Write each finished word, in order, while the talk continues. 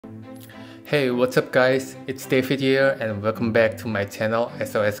Hey, what's up guys? It's David here and welcome back to my channel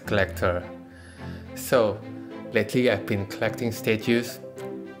SOS Collector. So, lately I've been collecting statues,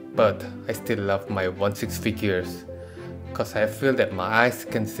 but I still love my 1/6 figures because I feel that my eyes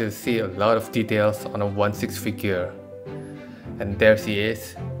can still see a lot of details on a 1/6 figure. And there she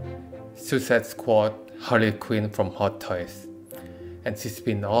is, Suicide Squad Harley Quinn from Hot Toys. And she's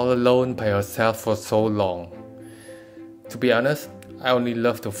been all alone by herself for so long. To be honest, I only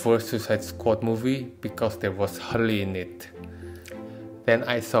loved the first Suicide Squad movie because there was Harley in it. Then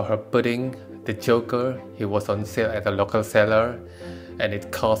I saw her putting the Joker. He was on sale at a local seller and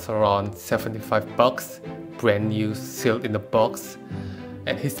it cost around 75 bucks, brand new, sealed in the box,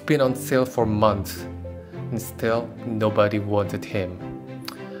 and he's been on sale for months and still nobody wanted him.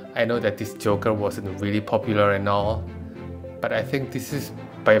 I know that this Joker wasn't really popular and all, but I think this is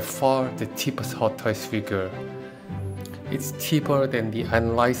by far the cheapest Hot Toys figure. It's cheaper than the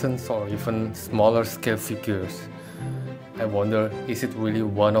unlicensed or even smaller scale figures. I wonder, is it really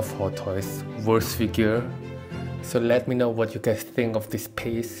one of Hot Toys' worst figure? So let me know what you guys think of this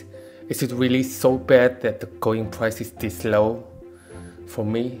piece. Is it really so bad that the going price is this low? For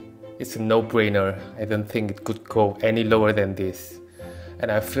me, it's a no-brainer. I don't think it could go any lower than this. And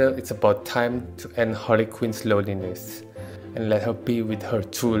I feel it's about time to end Harley Quinn's loneliness and let her be with her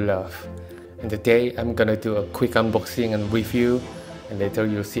true love. And today I'm gonna do a quick unboxing and review, and later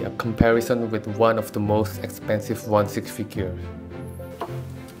you'll see a comparison with one of the most expensive 1/6 figures.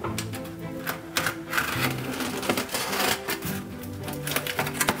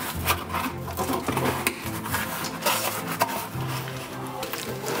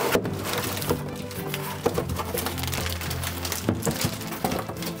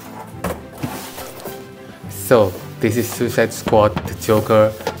 So, this is Suicide Squad, the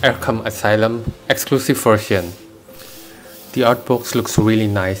Joker, Arkham Asylum exclusive version. The art box looks really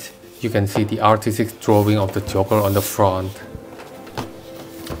nice. You can see the artistic drawing of the Joker on the front.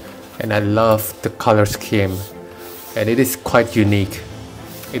 And I love the color scheme. And it is quite unique.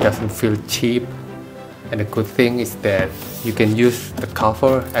 It doesn't feel cheap. And the good thing is that you can use the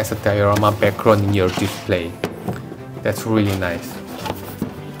cover as a diorama background in your display. That's really nice.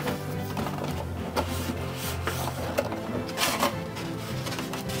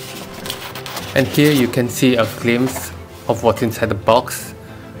 And here you can see a glimpse of what's inside the box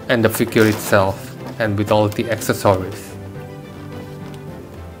and the figure itself, and with all the accessories.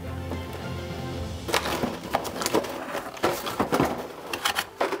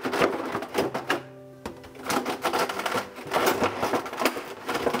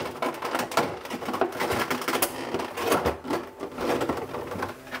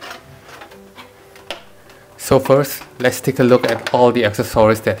 So first, let's take a look at all the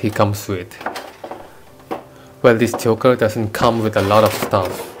accessories that he comes with. Well, this Joker doesn't come with a lot of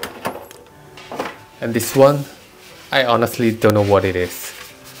stuff. And this one, I honestly don't know what it is.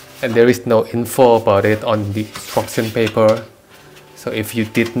 And there is no info about it on the instruction paper. So if you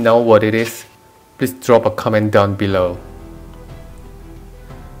did know what it is, please drop a comment down below.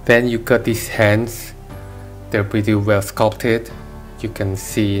 Then you got these hands. They're pretty well sculpted. You can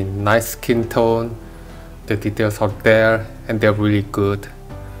see nice skin tone. The details are there and they're really good.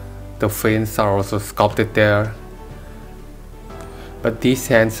 The fins are also sculpted there. But these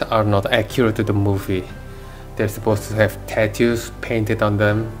hands are not accurate to the movie. They're supposed to have tattoos painted on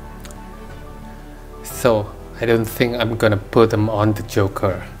them. So I don't think I'm gonna put them on the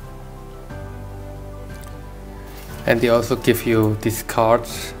Joker. And they also give you these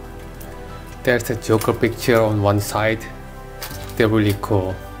cards. There's a Joker picture on one side. They're really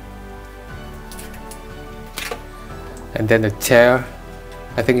cool. And then the chair.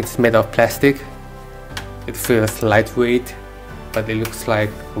 I think it's made of plastic. It feels lightweight, but it looks like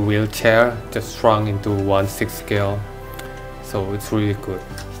a real chair just shrunk into 1/6 scale. So it's really good.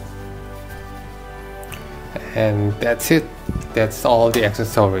 And that's it. That's all the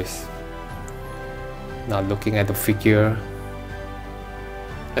accessories. Now looking at the figure,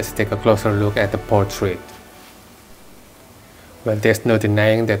 let's take a closer look at the portrait. Well, there's no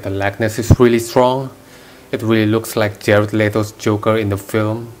denying that the likeness is really strong. It really looks like Jared Leto's Joker in the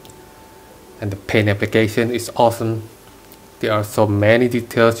film. And the paint application is awesome. There are so many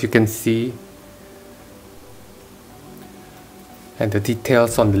details you can see. And the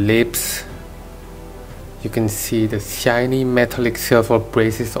details on the lips. You can see the shiny metallic silver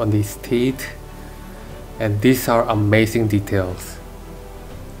braces on his teeth. And these are amazing details.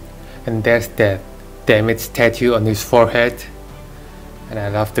 And there's that damaged tattoo on his forehead. And I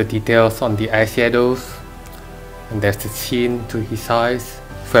love the details on the eyeshadows. And there's the chin to his eyes,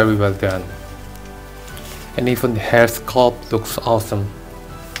 very well done. And even the hair sculpt looks awesome.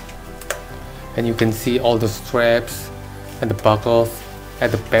 And you can see all the straps and the buckles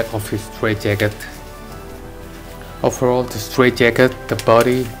at the back of his straitjacket. Overall, the straitjacket, the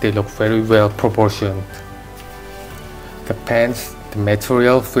body, they look very well proportioned. The pants, the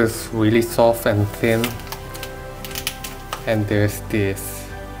material feels really soft and thin. And there's this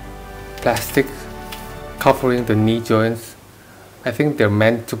plastic covering the knee joints. I think they're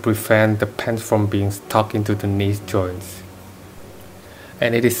meant to prevent the pants from being stuck into the knee joints.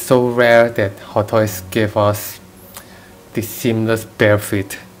 And it is so rare that Hot Toys gave us this seamless bare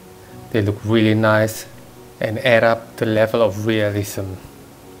fit. They look really nice and add up the level of realism.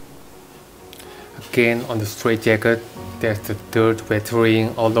 Again, on the straitjacket, there's the dirt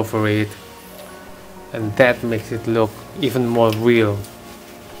weathering all over it, and that makes it look even more real.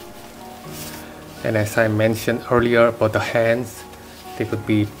 And as I mentioned earlier about the hands, they could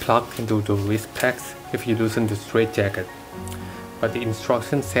be plugged into the wrist packs if you loosen the straitjacket. But the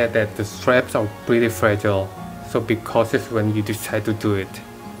instructions said that the straps are pretty fragile, so be cautious when you decide to do it.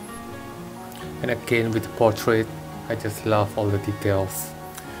 And again, with the portrait, I just love all the details.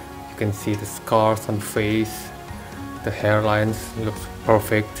 You can see the scars on the face, the hairlines looks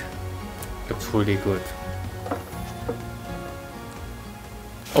perfect, looks really good.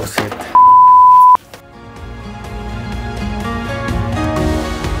 Oh shit.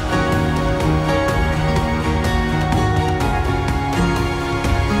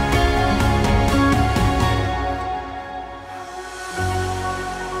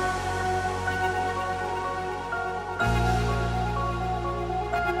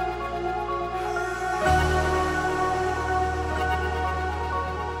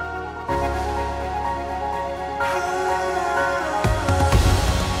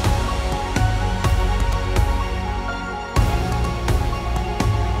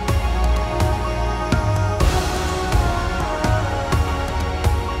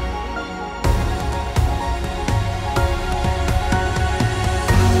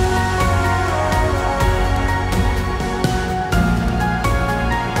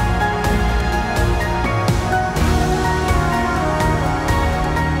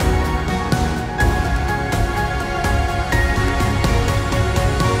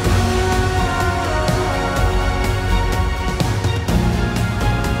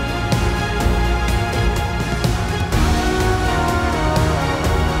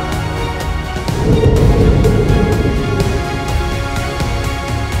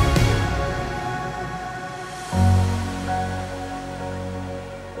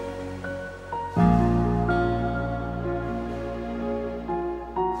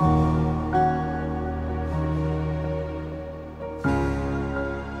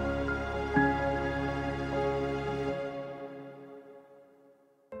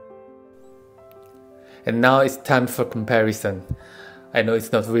 And now it's time for comparison. I know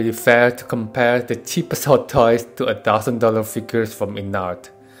it's not really fair to compare the cheapest Hot Toys to $1,000 figures from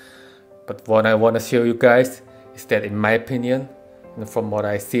Inart. But what I want to show you guys is that in my opinion, and from what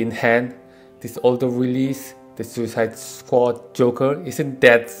I see in hand, this older release, the Suicide Squad Joker, isn't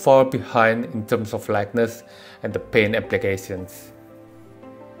that far behind in terms of likeness and the paint applications.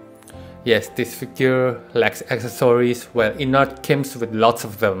 Yes, this figure lacks accessories, while Inart comes with lots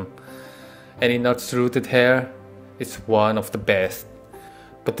of them. And Inart's rooted hair is one of the best.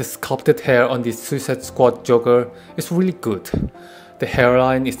 But the sculpted hair on this Suicide Squad Joker is really good. The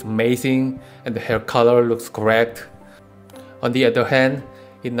hairline is amazing and the hair color looks correct. On the other hand,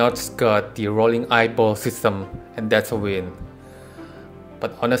 Inart's got the rolling eyeball system, and that's a win.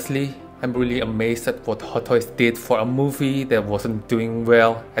 But honestly, I'm really amazed at what Hot Toys did for a movie that wasn't doing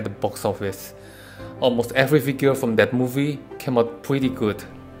well at the box office. Almost every figure from that movie came out pretty good.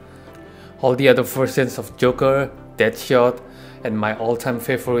 All the other versions of Joker, Deadshot, and my all-time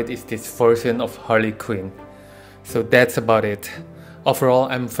favorite is this version of Harley Quinn. So that's about it. Overall,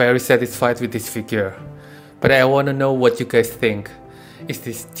 I'm very satisfied with this figure. But I wanna know what you guys think. Is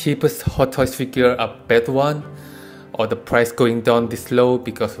this cheapest Hot Toys figure a bad one? Or the price going down this low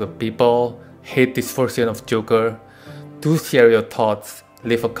because the people hate this version of Joker? Do share your thoughts,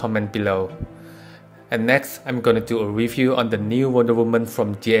 leave a comment below. And next, I'm gonna do a review on the new Wonder Woman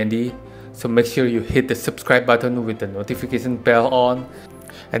from J&D. So make sure you hit the subscribe button with the notification bell on,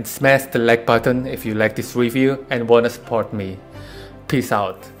 and smash the like button if you like this review and wanna support me. Peace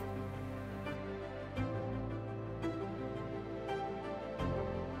out.